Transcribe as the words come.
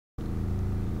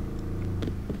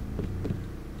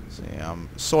see,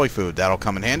 soy food. That'll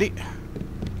come in handy.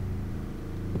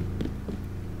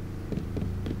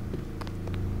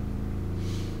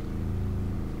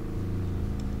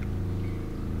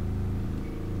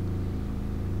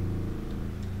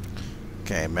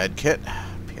 Okay, med kit,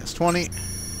 PS20.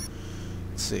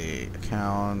 Let's see,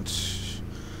 account.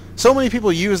 So many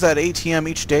people use that ATM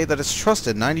each day that it's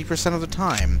trusted 90% of the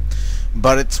time.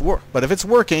 But if it's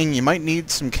working, you might need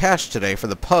some cash today for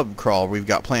the pub crawl we've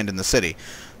got planned in the city.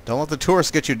 Don't let the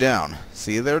tourists get you down.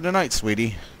 See you there tonight,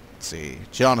 sweetie. Let's see,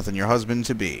 Jonathan, your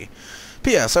husband-to-be.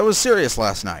 P.S. I was serious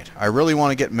last night. I really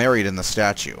want to get married in the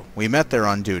statue. We met there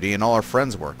on duty, and all our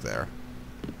friends work there.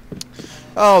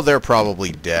 Oh, they're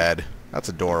probably dead. That's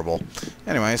adorable.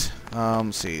 Anyways,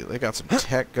 let's see. They got some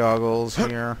tech goggles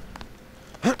here.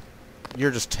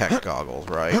 You're just tech goggles,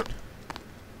 right?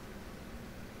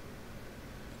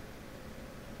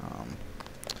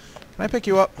 Can I pick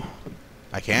you up?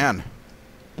 I can.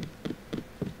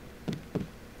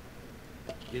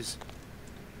 Is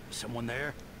someone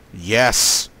there?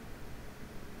 Yes.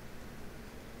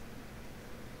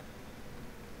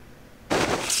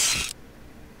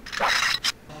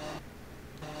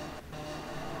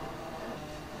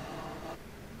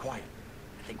 Quiet.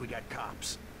 I think we got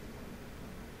cops.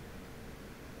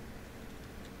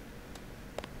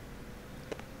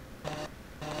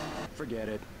 Forget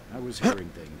it. I was hearing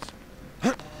things.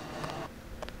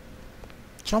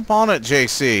 Jump on it,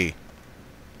 JC.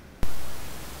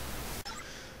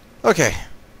 Okay.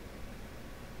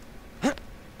 Jump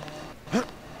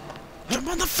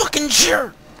on the fucking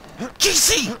chair!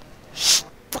 JC! Shh!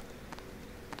 Fuck.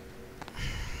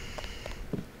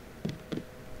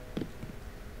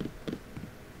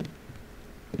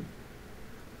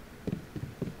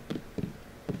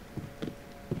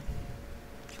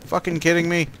 Fucking kidding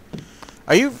me?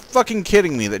 Are you fucking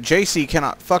kidding me that JC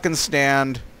cannot fucking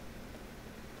stand?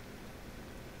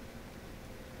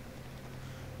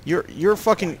 You're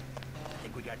fucking. I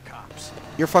think we got cops.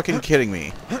 You're fucking kidding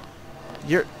me.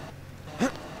 You're.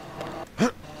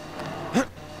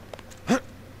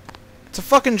 It's a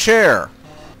fucking chair.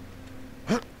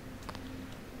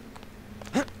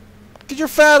 Get your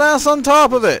fat ass on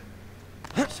top of it.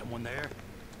 Someone there?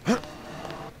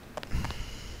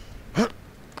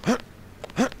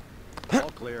 All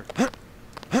clear.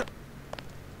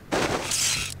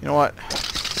 You know what?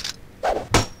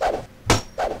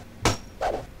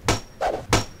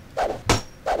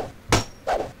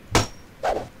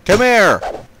 Come here!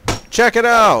 Check it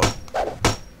out!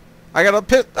 I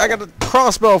got a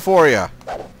crossbow for you!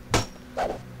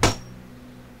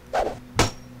 Oh,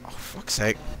 fuck's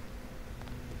sake.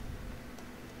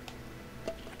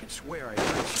 I can swear I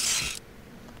heard something.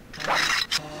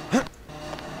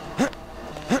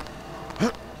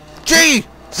 G!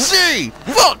 C!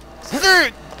 Fuck!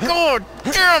 C! God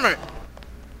damn it!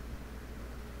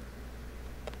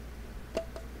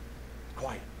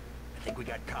 Quiet. I think we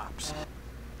got cops.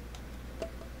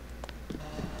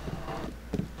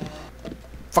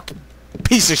 Fucking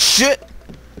piece of shit!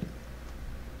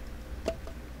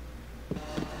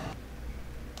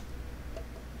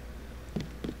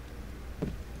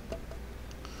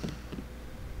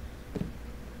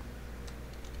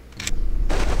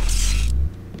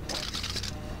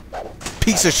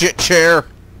 Piece of shit chair!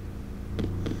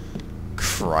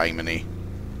 Criminy.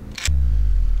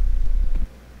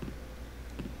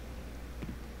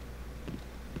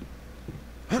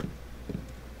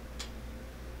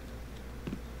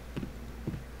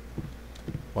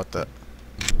 What the?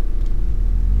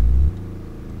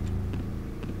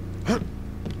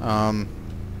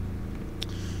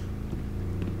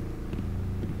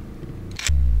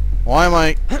 Why am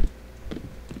I?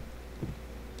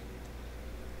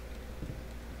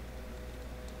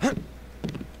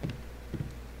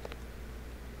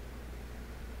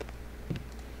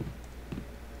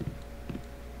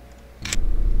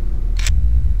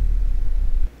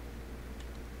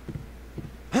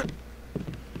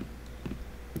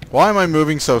 Why am I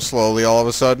moving so slowly all of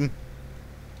a sudden?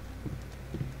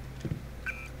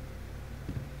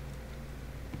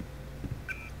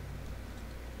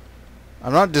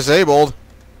 I'm not disabled.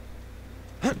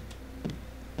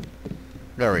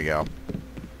 There we go.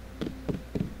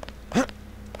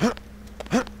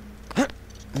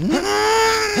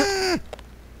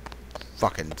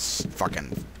 Fucking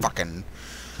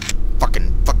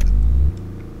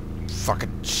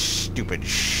stupid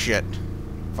shit.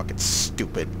 Fucking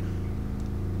stupid.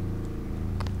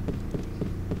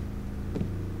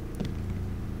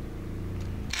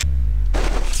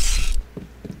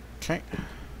 Okay.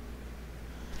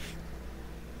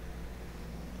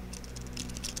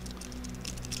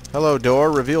 Hello,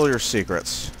 door. Reveal your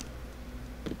secrets.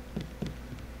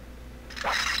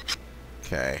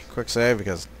 Okay, quick save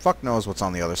because fuck knows what's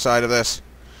on the other side of this.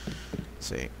 Let's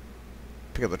see.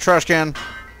 Pick up the trash can,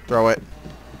 throw it,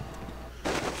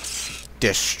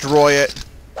 destroy it.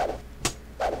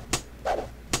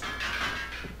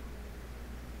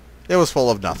 It was full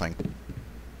of nothing.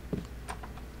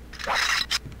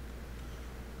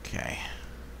 Okay.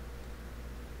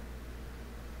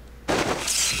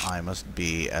 I must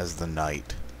be as the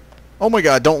night. Oh my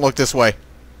god, don't look this way.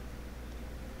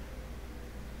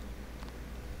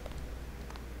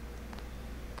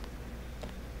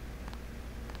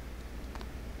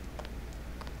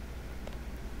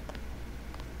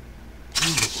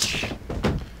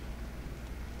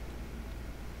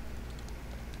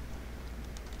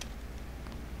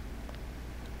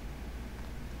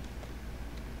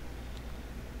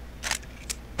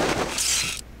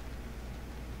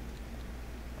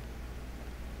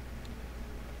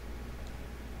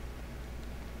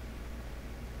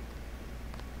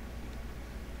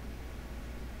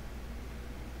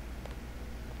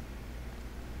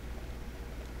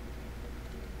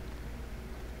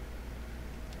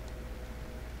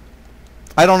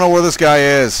 I don't know where this guy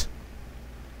is.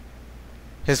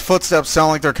 His footsteps sound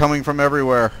like they're coming from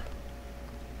everywhere.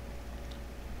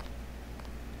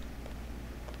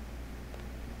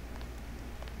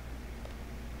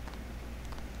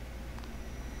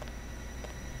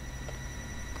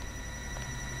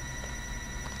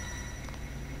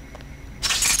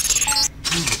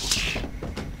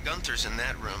 Gunther's in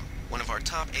that room, one of our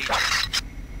top agents.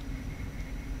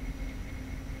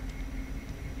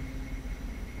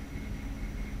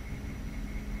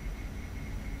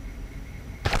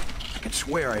 I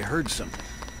swear I heard something.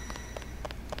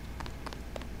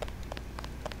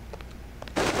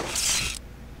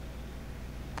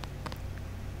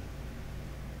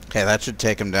 Okay, that should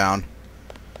take him down.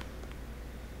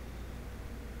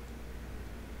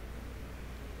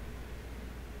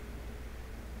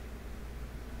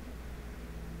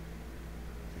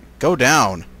 Go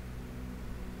down.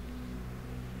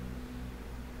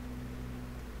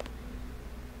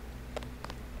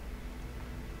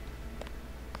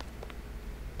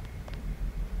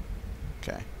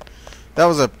 Okay. That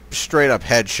was a straight-up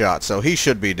headshot, so he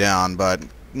should be down, but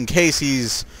in case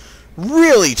he's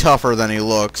really tougher than he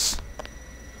looks,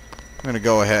 I'm gonna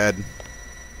go ahead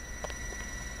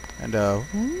and,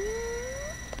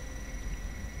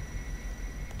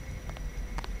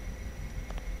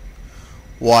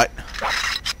 what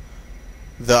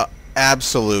the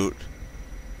absolute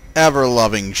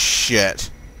ever-loving shit.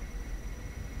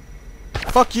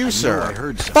 Fuck you, sir. I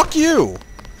heard something. Fuck you!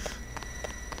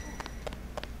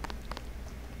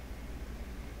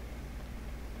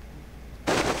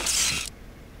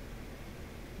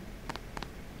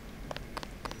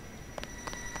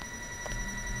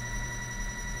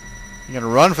 You're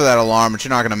gonna run for that alarm, but you're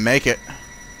not gonna make it.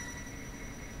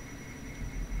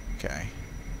 Okay.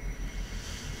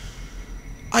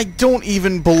 I don't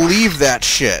even believe that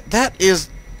shit. That is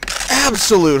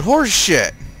absolute horse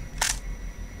shit.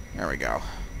 There we go.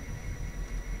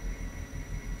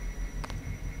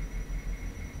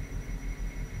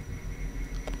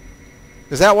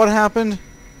 Is that what happened?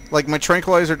 Like my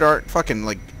tranquilizer dart fucking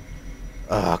like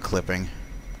clipping.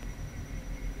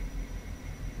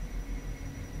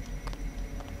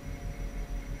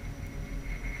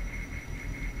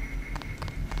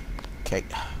 Okay.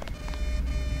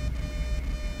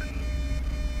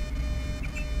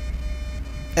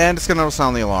 And it's gonna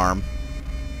sound the alarm.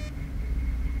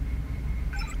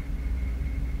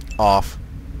 Off.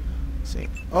 Let's see.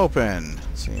 Open.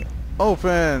 Let's see.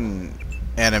 Open.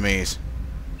 Enemies.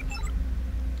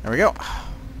 There we go.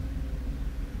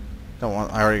 Don't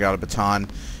want. I already got a baton.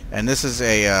 And this is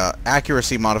a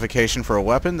accuracy modification for a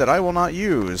weapon that I will not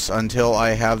use until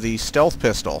I have the stealth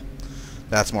pistol.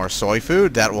 That's more soy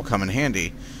food. That will come in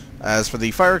handy. As for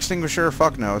the fire extinguisher,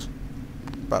 fuck knows.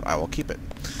 But I will keep it.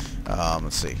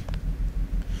 Let's see.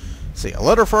 Let's see. A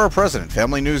letter for our president.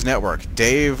 Family News Network.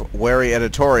 Dave Where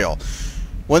editorial.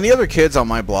 When the other kids on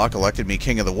my block elected me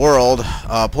king of the world,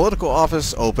 political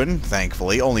office open,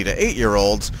 thankfully, only to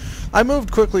 8-year-olds, I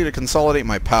moved quickly to consolidate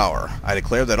my power. I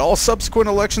declared that all subsequent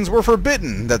elections were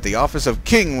forbidden, that the office of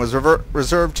king was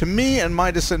reserved to me and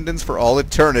my descendants for all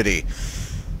eternity.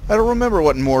 I don't remember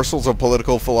what morsels of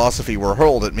political philosophy were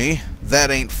hurled at me.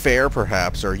 That ain't fair,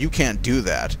 perhaps, or you can't do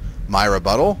that. My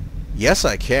rebuttal? Yes,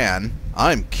 I can.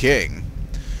 I'm king.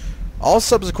 All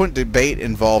subsequent debate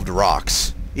involved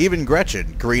rocks. Even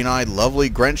Gretchen, green-eyed, lovely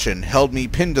Gretchen, held me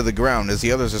pinned to the ground as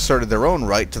the others asserted their own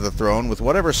right to the throne with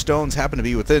whatever stones happened to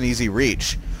be within easy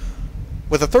reach.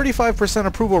 With a 35%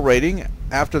 approval rating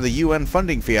after the UN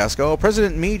funding fiasco,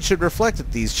 President Meade should reflect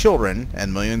that these children,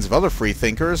 and millions of other free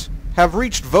thinkers, have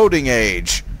reached voting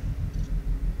age.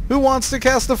 Who wants to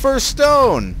cast the first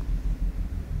stone?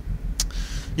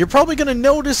 You're probably going to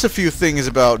notice a few things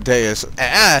about Deus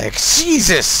Ex.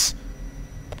 Jesus!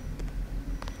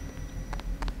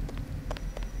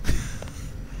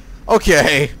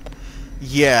 Okay.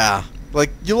 Yeah.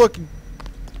 Like, you look...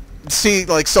 See,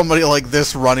 like, somebody like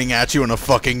this running at you in a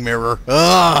fucking mirror.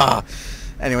 Ugh!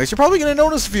 Anyways, you're probably going to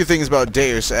notice a few things about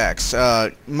Deus Ex.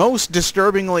 Most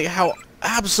disturbingly, how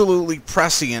absolutely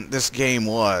prescient this game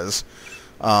was.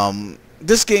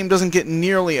 This game doesn't get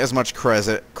nearly as much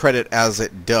credit as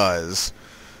it does.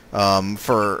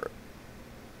 For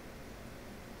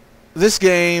this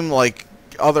game, like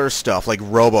other stuff, like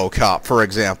RoboCop, for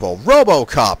example.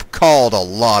 RoboCop called a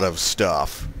lot of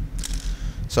stuff.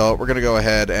 So we're going to go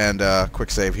ahead and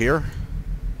quick save here.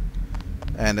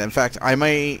 And in fact, I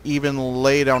may even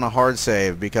lay down a hard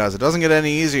save because it doesn't get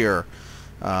any easier.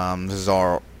 This is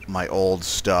all my old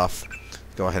stuff.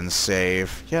 Go ahead and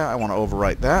save. Yeah, I want to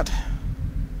overwrite that.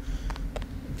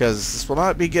 Because this will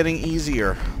not be getting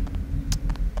easier.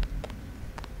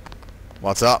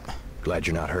 What's up? Glad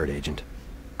you're not hurt, Agent.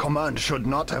 Command should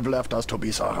not have left us to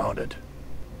be surrounded.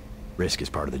 Risk is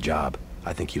part of the job.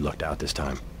 I think you lucked out this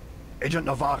time. Agent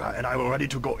Navarra and I were ready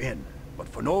to go in, but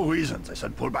for no reason they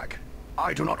said pull back.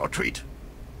 I do not retreat.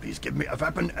 Please give me a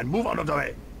weapon and move out of the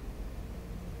way.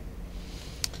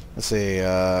 Let's see,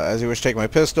 as you wish to take my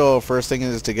pistol, first thing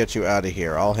is to get you out of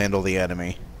here. I'll handle the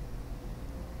enemy.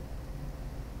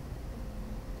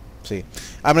 See,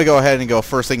 I'm going to go ahead and go,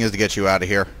 first thing is to get you out of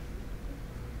here.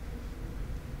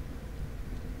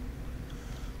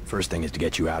 First thing is to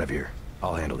get you out of here.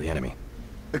 I'll handle the enemy.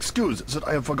 Excuse that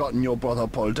I have forgotten your brother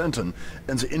Paul Denton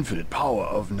and the infinite power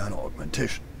of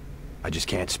nano-augmentation. I just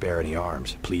can't spare any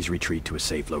arms. Please retreat to a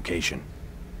safe location.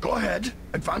 Go ahead.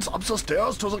 Advance up the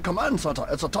stairs to the command center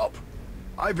at the top.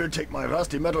 I will take my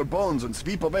rusty metal bones and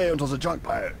sweep away into the junk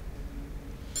pile.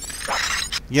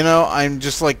 You know, I'm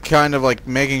just like kind of like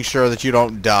making sure that you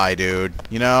don't die, dude.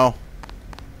 You know?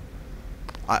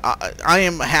 I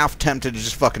am half tempted to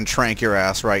just fucking trank your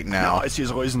ass right now. Now I see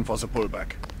the reason for the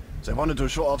pullback. They wanted to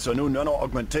show off their new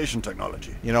nano-augmentation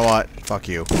technology. You know what? Fuck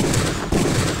you.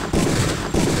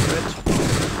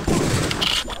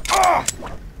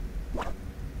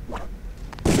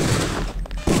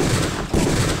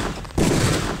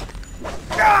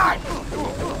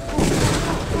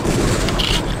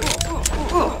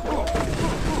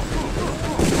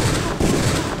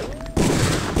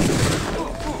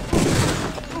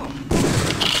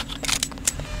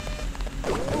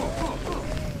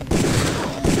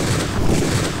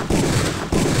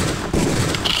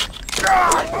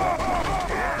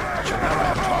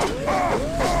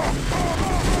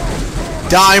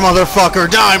 Die, motherfucker!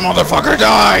 Die, motherfucker!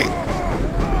 Die!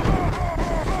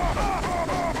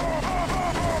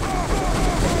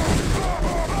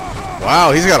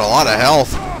 Wow, he's got a lot of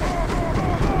health.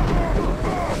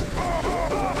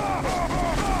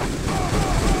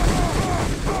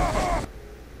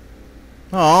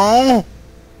 Oh,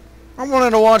 I wanted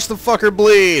to watch the fucker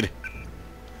bleed.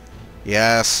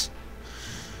 Yes.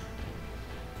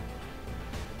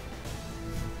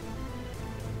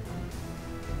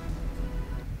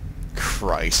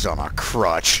 Christ on a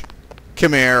crutch.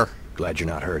 Come here. Glad you're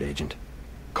not hurt, Agent.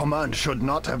 Command should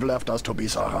not have left us to be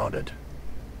surrounded.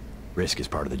 Risk is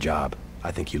part of the job.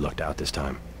 I think you lucked out this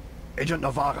time. Agent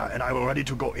Navarra and I were ready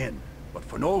to go in, but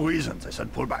for no reason they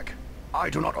said pull back.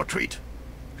 I do not retreat.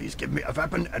 Please give me a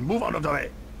weapon and move out of the way.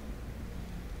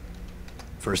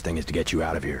 First thing is to get you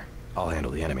out of here. I'll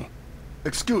handle the enemy.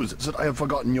 Excuse that I have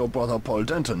forgotten your brother Paul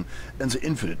Denton and the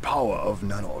infinite power of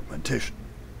nano-augmentation.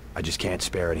 I just can't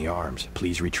spare any arms.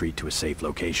 Please retreat to a safe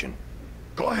location.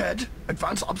 Go ahead.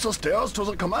 Advance up the stairs to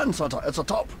the command center at the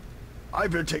top. I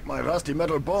will take my rusty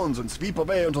metal bones and sweep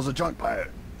away into the junk pile.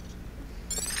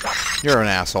 You're an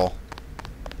asshole.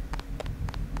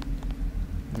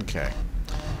 Okay.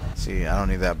 See, I don't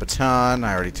need that baton.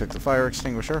 I already took the fire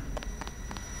extinguisher.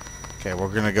 Okay,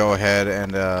 we're gonna go ahead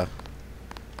and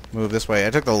move this way.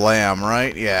 I took the lamb,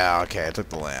 right? Yeah, okay, I took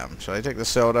the lamb. Should I take the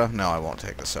soda? No, I won't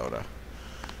take the soda.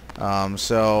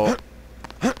 So...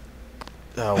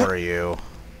 Oh, where are you?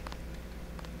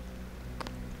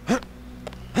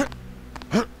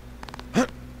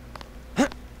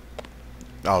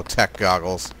 Oh, tech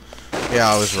goggles. Yeah,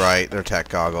 I was right. They're tech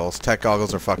goggles. Tech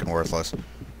goggles are fucking worthless.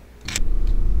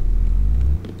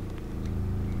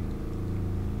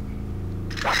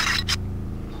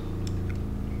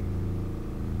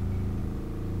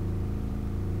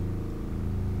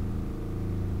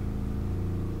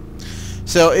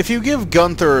 So, if you give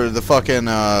Gunther the fucking,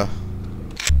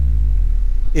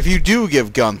 if you do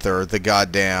give Gunther the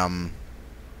goddamn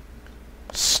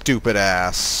stupid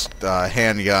ass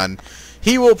handgun,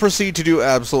 he will proceed to do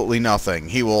absolutely nothing.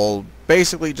 He will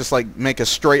basically just like make a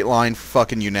straight line for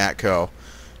fucking UNATCO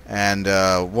and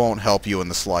won't help you in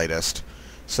the slightest.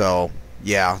 So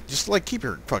yeah, just like keep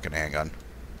your fucking handgun.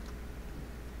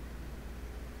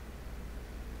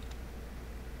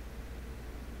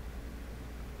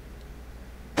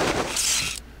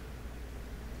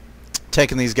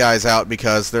 Taking these guys out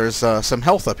because there's some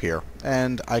health up here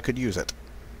and I could use it.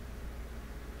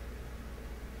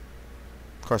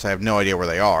 Of course, I have no idea where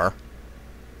they are.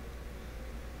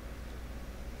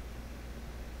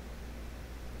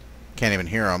 Can't even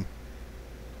hear them.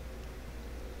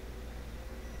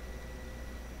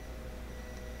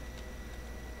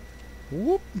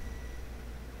 Whoop.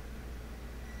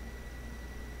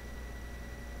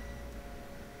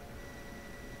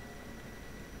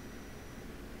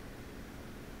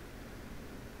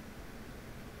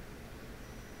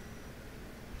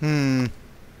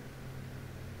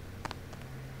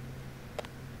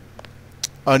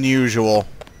 Unusual.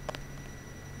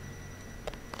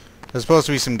 There's supposed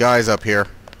to be some guys up here.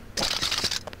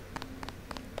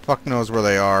 Fuck knows where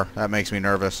they are. That makes me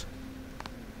nervous.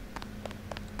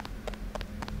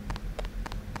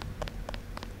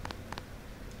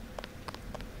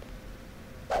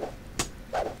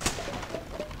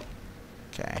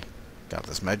 Okay. Got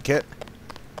this med kit.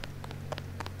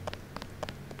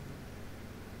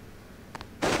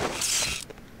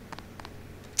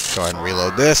 Go ahead and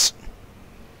reload this.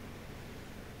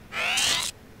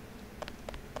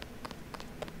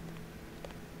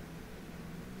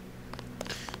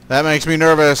 That makes me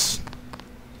nervous.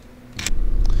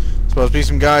 Supposed to be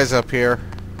some guys up here.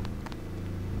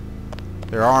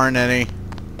 There aren't any.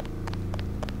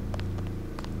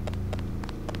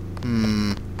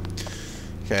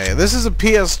 Okay, this is a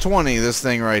PS20, this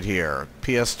thing right here.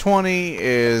 PS20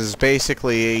 is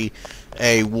basically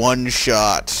a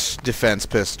one-shot defense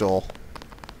pistol.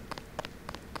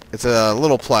 It's a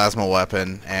little plasma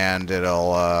weapon, and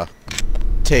it'll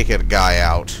take a guy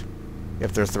out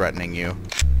if they're threatening you.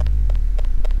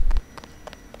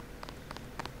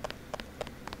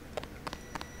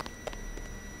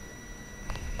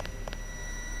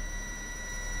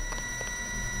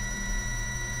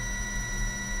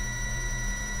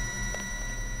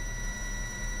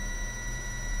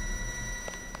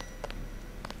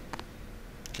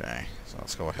 Okay, so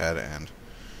let's go ahead and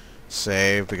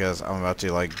save because I'm about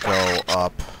to like go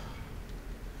up.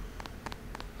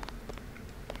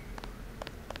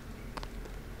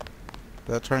 Is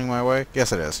that turning my way?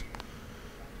 Yes, it is.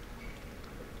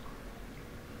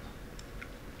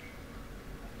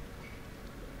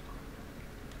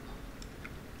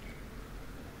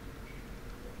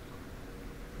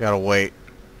 Gotta wait.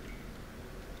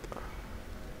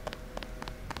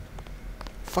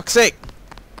 Fuck's sake!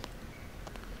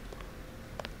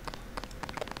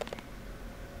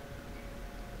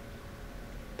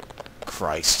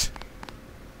 Christ.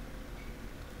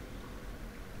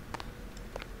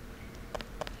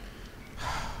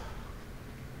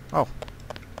 Oh.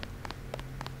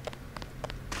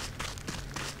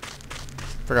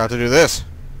 Forgot to do this.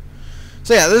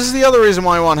 So yeah, this is the other reason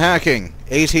why I want hacking.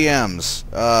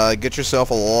 ATMs. Get yourself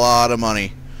a lot of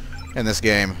money in this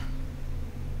game.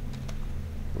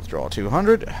 Withdraw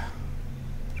 200.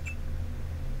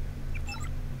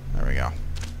 There we go.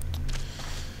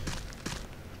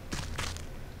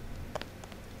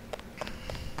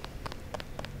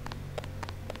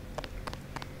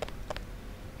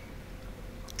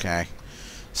 Okay,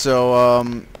 so,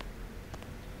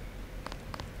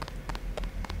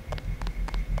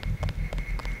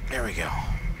 there we go.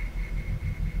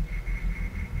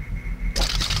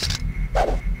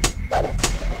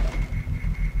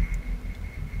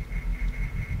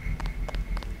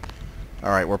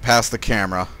 Alright, we're past the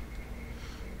camera.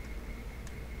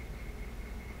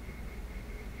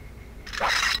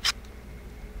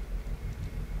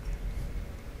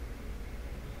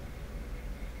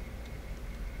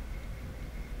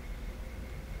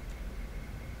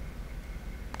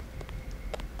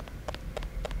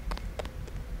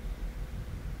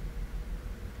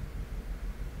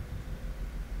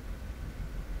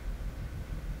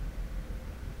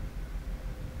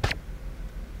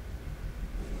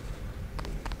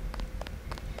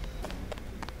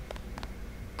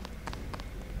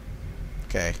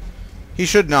 Okay. He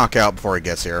should knock out before he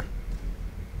gets here.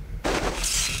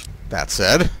 That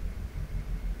said.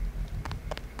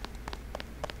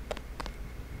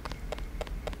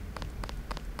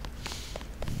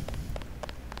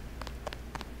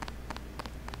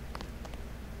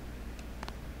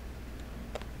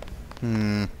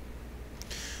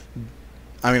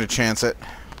 I'm gonna chance it.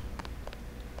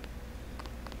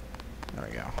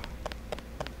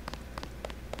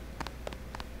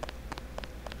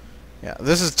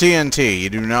 this is TNT. You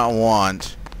do not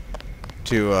want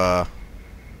to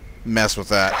mess with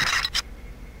that.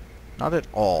 Not at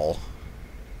all.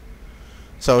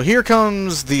 So here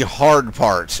comes the hard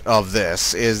part of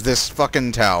this, is this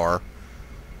fucking tower.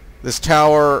 This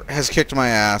tower has kicked my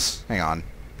ass. Hang on.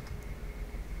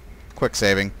 Quick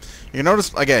saving. You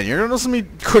notice, again, you're noticing me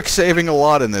quick saving a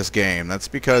lot in this game. That's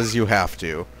because you have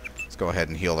to. Let's go ahead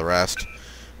and heal the rest.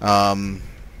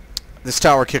 This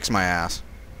tower kicks my ass.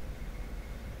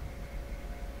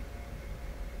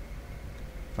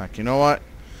 In fact, you know what?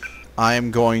 I am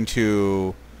going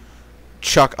to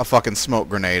chuck a fucking smoke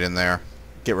grenade in there.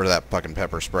 Get rid of that fucking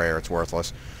pepper sprayer. It's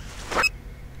worthless.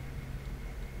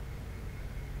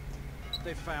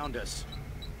 They found us.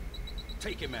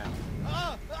 Take him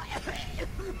out.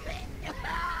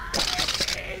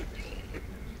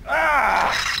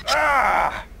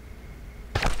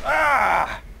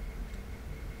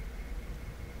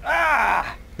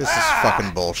 This is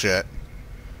fucking bullshit.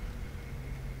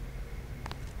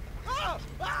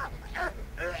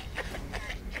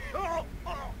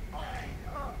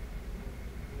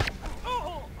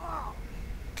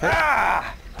 Okay.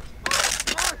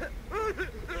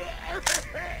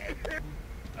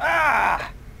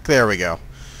 There we go.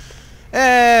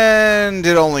 And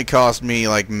it only cost me,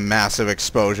 like, massive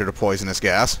exposure to poisonous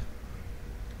gas.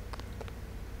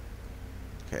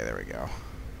 Okay, there we go.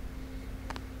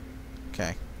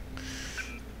 Okay.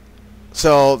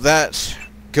 So, that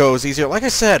goes easier. Like I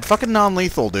said, fucking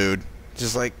non-lethal, dude.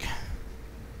 Just like...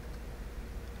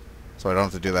 So I don't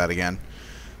have to do that again.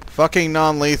 Fucking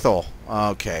non-lethal.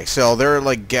 Okay, so there are,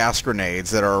 like, gas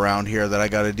grenades that are around here that I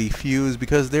gotta defuse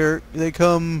because they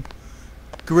come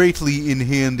greatly in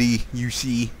handy, you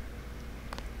see.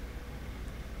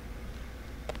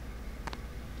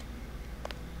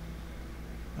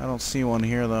 I don't see one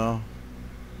here, though.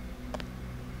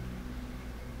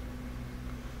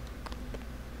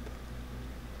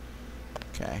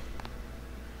 Okay.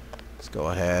 Let's go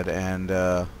ahead and,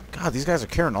 God, these guys are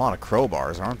carrying a lot of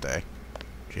crowbars, aren't they?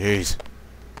 Jeez.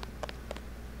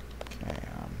 Okay,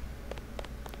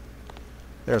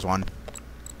 there's one.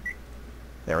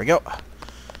 There we go.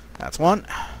 That's one.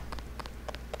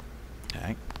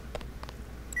 Okay.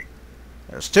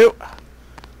 There's two.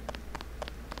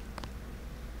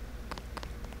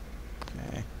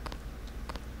 Okay.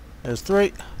 There's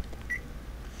three.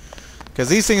 Because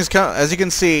these things come, as you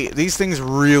can see, these things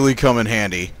really come in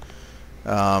handy.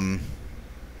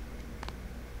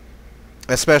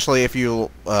 Especially if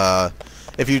you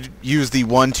use the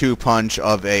 1-2 punch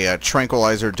of a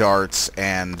tranquilizer darts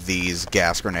and these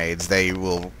gas grenades, they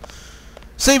will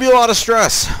save you a lot of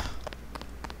stress.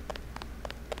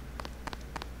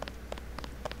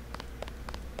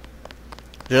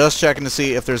 Just checking to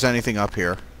see if there's anything up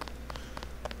here.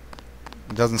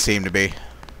 It doesn't seem to be.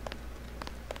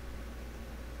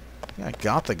 Yeah, I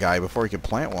got the guy before he could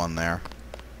plant one there.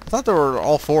 I thought there were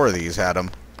all four of these had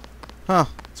them. Huh,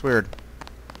 it's weird.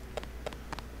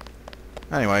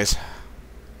 Anyways.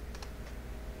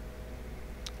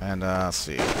 And, let's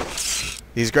see.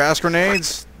 These grass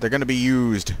grenades, they're going to be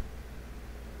used.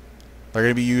 They're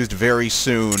going to be used very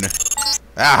soon.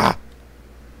 Ah!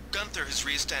 Gunther has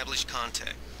re-established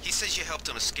contact. He says you helped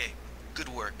him escape. Good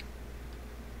work.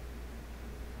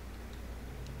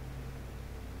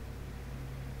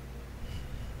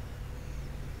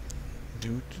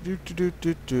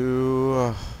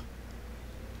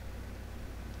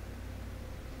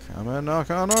 Come and knock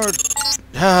on our...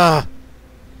 Ah!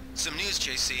 Some news,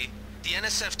 JC. The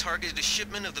NSF targeted a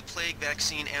shipment of the plague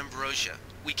vaccine Ambrosia.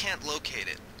 We can't locate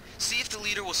it. See if the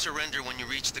leader will surrender when you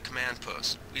reach the command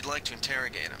post. We'd like to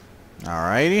interrogate him.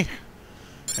 Alrighty.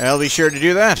 I'll be sure to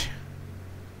do that.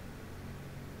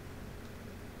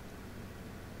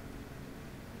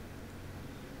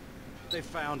 They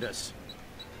found us.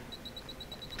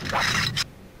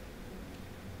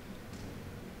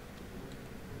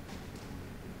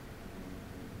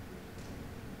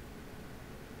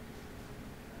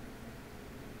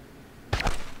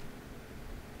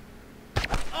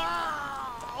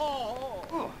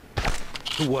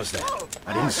 Who was that?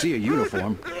 I didn't see a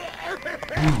uniform.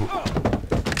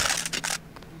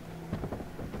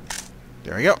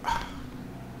 There we go.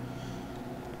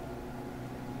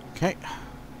 Okay.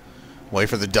 Wait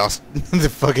for the dust, the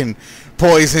fucking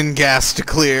poison gas to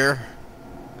clear.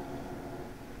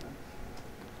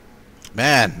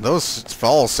 Man, those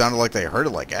falls sounded like they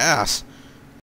hurted like ass.